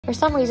For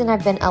some reason,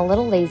 I've been a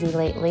little lazy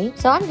lately,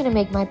 so I'm gonna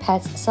make my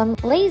pets some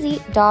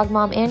lazy dog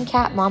mom and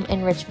cat mom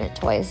enrichment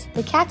toys.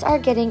 The cats are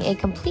getting a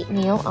complete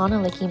meal on a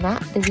licky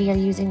mat. We are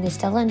using the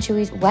Stella &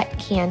 Chewy's wet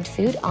canned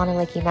food on a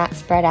licky mat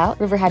spread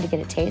out. River had to get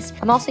a taste.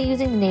 I'm also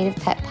using the Native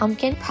Pet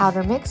pumpkin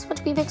powder mix,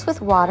 which we mix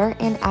with water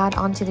and add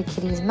onto the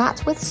kitties'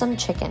 mats with some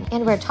chicken.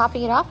 And we're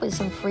topping it off with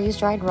some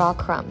freeze-dried raw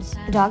crumbs.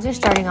 The dogs are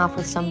starting off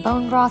with some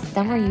bone broth,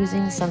 then we're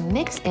using some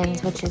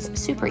mix-ins, which is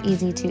super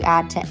easy to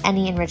add to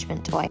any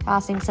enrichment toy.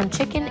 Tossing some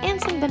chicken and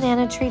some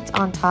banana treats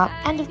on top.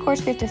 And of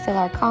course, we have to fill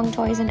our Kong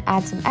toys and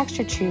add some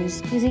extra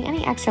chews, using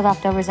any extra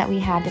leftovers that we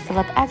had to fill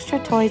up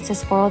extra toys to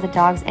spoil the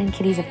dogs and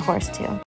kitties, of course, too.